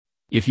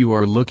If you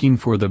are looking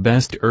for the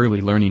best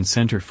early learning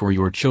center for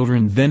your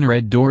children, then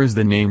Red Door is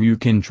the name you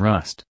can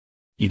trust.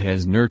 It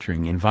has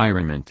nurturing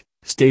environment,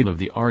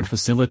 state-of-the-art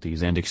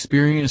facilities and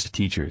experienced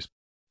teachers.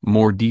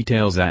 More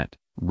details at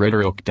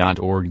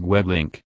redooroak.org web link.